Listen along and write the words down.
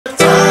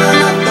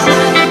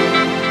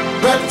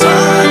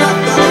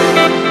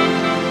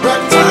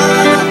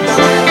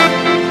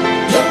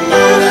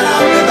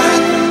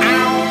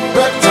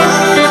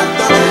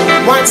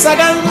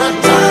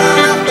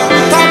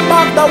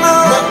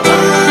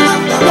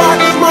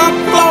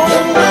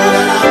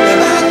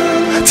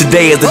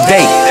today is the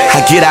day.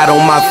 I get out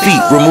on my feet,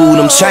 remove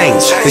them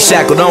chains, they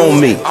shackled on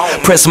me.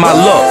 Press my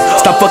luck,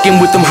 stop fucking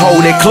with them hoe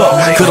that cluck.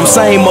 Cause them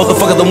same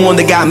motherfuckers the one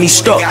that got me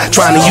stuck,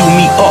 trying to use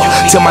me up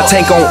till my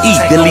tank on E,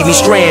 then leave me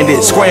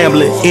stranded,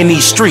 scrambling in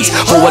these streets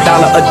for $1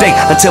 a day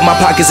until my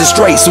pockets is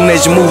straight. Soon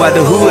as you move out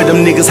the hood,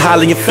 them niggas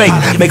holler in your face,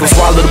 make them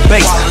swallow the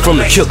bass from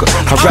the kicker.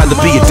 I'd rather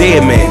be a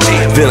dead man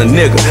than a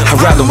nigga. I'd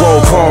rather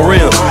roll chrome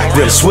rims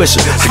than a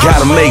swisher. I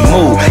gotta make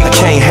move, I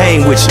can't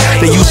hang with you.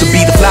 They used to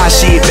be the fly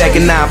shit back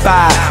in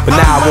 9-5, but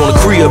now I want a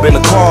crib in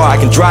a car I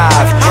can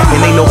drive, and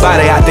ain't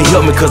nobody out to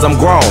help me cause I'm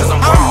grown.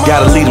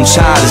 Gotta leave them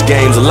childish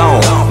games alone,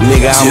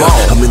 nigga.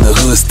 I'm in the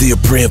hood still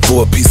praying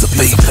for a piece of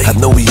faith. I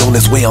know he on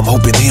his way, I'm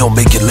hoping he don't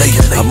make it late.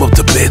 I'm up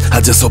to bed, I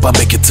just hope I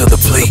make it to the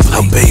plate.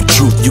 I'm Babe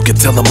Truth, you can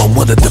tell him I'm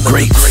one of the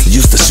greats.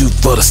 Used to shoot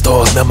for the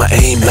stars, now my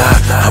aim lie.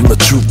 I'm the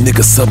truth,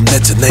 nigga, something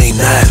that your name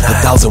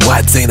not. 1,000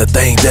 watts ain't a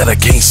thing that I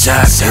can't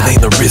shine. It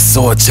ain't a wrist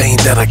or a chain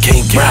that I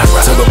can't grab.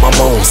 Tell him I'm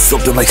on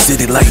something like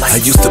city lights.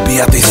 I used to be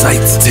out they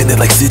sights, tinted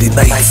like city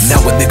nights. Now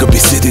a nigga be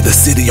city to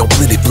city on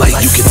plenty flight.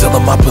 You can tell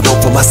him I put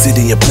on for my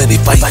city in plenty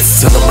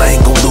fights. Tell them I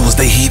ain't gon' lose,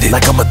 they heated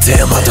like I'm a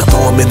damn. To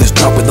throw him in this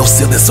drop with no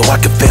ceiling so I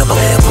can fan him.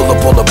 Pull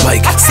up on the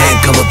bike, same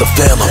color the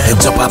Phantom, and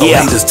jump out of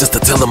haters just to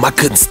tell him I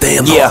couldn't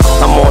stand them. Yeah,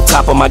 I'm on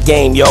top of my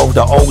game, yo.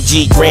 The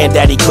OG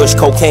granddaddy Kush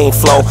cocaine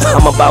flow.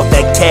 I'm about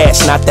that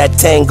cash, not that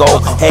tango.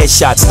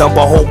 Headshots, dump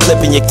a whole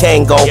clip in your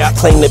Kango.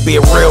 Claim to be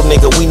a real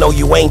nigga, we know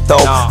you ain't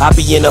though. I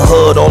be in the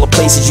hood, all the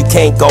places you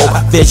can't go.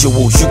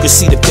 Visuals, you can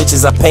see the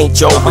pictures I paint,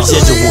 yo.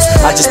 Residuals,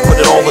 I just put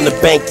it all in the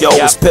bank, yo.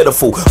 It's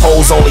pitiful.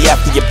 Hoes only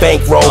after your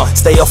bankroll.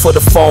 Stay up for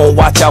the phone,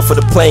 watch out for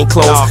the plain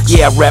clothes.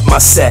 Yeah, I rap my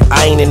set,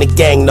 I ain't in the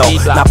gang, no.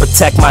 Not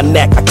protect my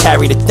neck, I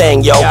carry the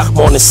thing, yo. I'm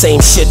on the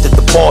same shit that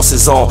the boss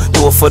is on.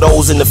 Do it for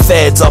those in the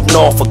feds up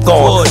north are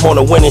gone. I'm on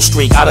a winning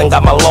streak, I done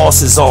got my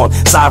losses on.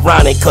 It's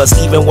ironic, cause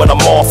even when I'm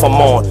off, I'm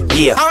on.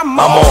 Yeah, I'm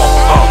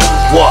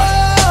on,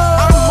 what?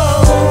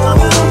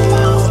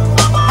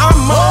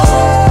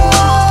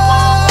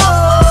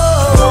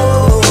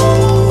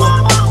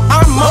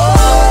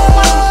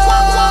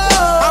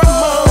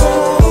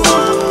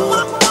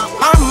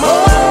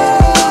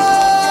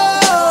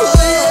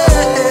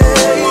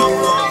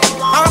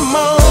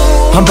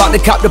 I'm about to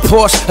cop the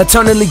Porsche,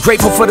 eternally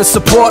grateful for the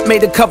support.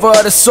 Made the cover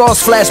of the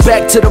Source,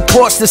 flashback to the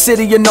ports. The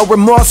city of no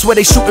remorse, where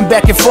they shooting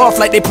back and forth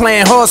like they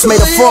playing horse.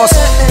 Made a force,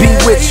 be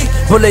with you.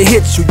 Bullet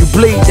hits you, you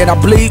bleed, then I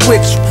bleed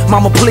with you.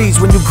 Mama please,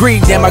 when you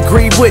grieve, damn I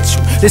grieve with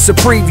you. This a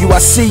preview, I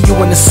see you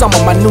in the summer.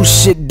 My new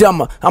shit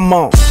dumber, I'm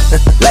on.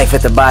 Life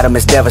at the bottom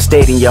is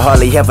devastating. You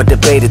hardly ever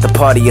debated. The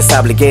party is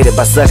obligated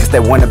by suckers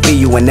that wanna be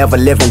you and never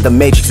live in the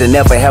matrix and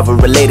never ever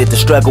related to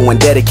struggle and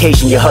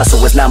dedication. Your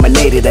hustle was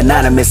nominated,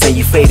 anonymous, and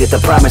you faded. The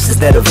promises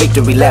that a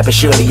victory lap is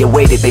surely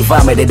awaited. They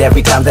vomited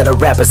every time that a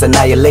rapper's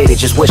annihilated.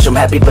 Just wish them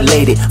happy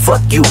belated.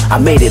 Fuck you, I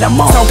made it, I'm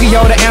on.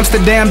 Tokyo to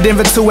Amsterdam,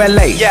 Denver to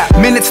LA.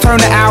 Minutes turn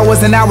to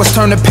hours and hours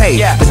turn to pay.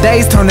 The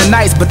days turn to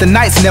nights, but the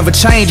nights never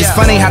change. It's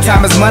funny how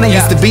time is money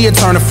used to be a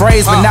turn of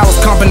phrase, but now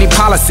it's company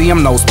policy.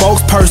 I'm no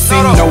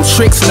spokesperson, no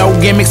tricks, no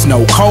gimmicks,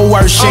 no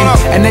coercion.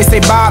 And they say,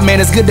 Bob,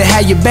 man, it's good to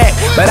have you back.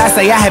 But I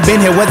say I have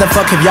been here, where the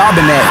fuck have y'all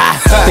been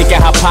at?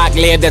 Thinking how Pac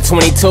lived at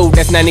 22,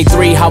 that's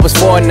 93. I was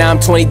 4, now I'm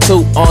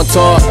 22. On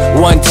tour,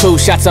 1, 2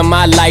 shots of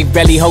my life,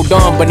 barely hold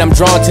on. But I'm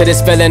drawn to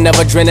this feeling of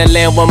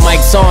adrenaline when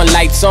mics on,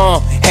 lights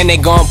on, and they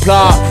gon'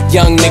 applaud.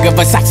 Young nigga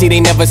Versace they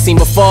never seen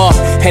before,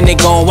 and they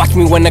gon' watch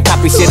me when the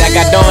copy shit I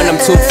got on. I'm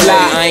too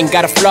fly, I ain't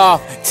got a flaw.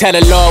 Tell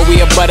the Lord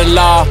we above the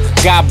law.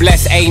 God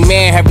bless,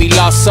 amen, every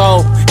lost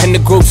soul. And the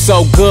group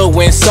so good,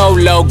 went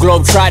solo.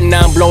 Globe trotting,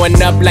 I'm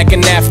blowing up like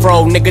an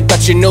afro. Nigga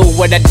thought you knew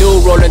what I do,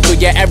 rolling through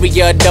your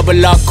area,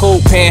 double R cool.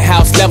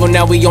 Penthouse level,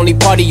 now we only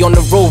party on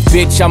the roof.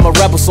 Bitch, I'm a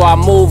rebel, so I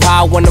move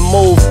how I wanna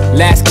move.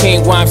 Last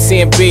king,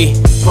 YMC and B.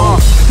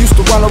 Used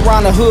to run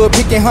around the hood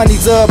picking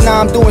honeys up.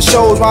 Now I'm doing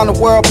shows around the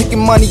world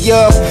picking money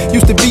up.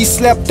 Used to be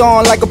slept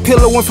on like a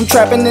pillow. Went from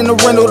trapping in the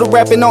rental to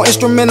rapping on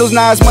instrumentals.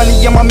 Now it's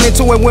money in my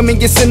mental and women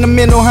get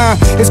sentimental, huh?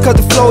 It's cause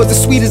the flow is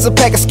as sweet as a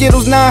pack of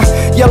Skittles now.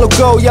 Yellow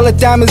gold, yellow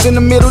diamonds in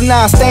the middle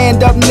now.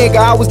 Stand up nigga,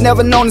 I was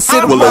never known to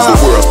sit around. Well,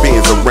 as the world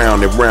spins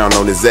around and round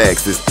on his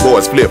axis,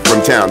 boys flip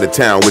from town to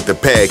town with the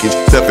package,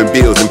 stuffing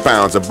bills and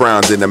pounds of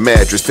browns in the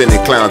mattress,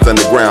 sending clowns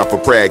underground for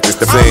practice.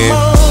 The fan